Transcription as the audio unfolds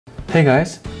Hey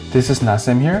guys, this is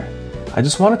Nassem here. I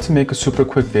just wanted to make a super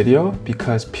quick video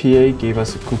because PA gave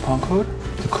us a coupon code.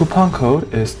 The coupon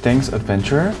code is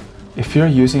THANKSADVENTURER. If you're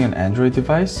using an Android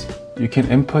device, you can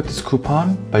input this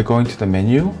coupon by going to the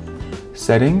menu,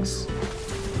 Settings,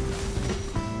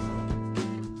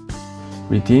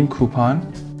 Redeem Coupon,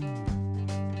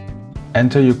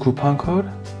 enter your coupon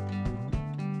code,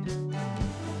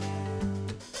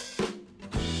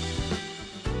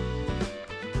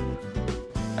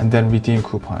 and then redeem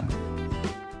coupon.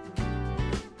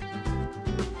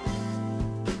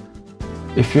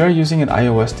 If you are using an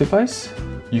iOS device,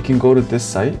 you can go to this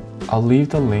site. I'll leave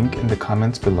the link in the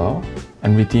comments below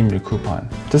and redeem your coupon.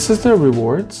 This is their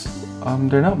rewards.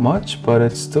 They're not much, but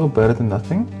it's still better than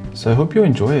nothing. So I hope you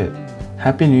enjoy it.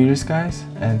 Happy New Year's guys,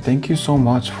 and thank you so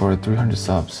much for 300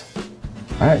 subs.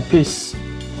 Alright, peace.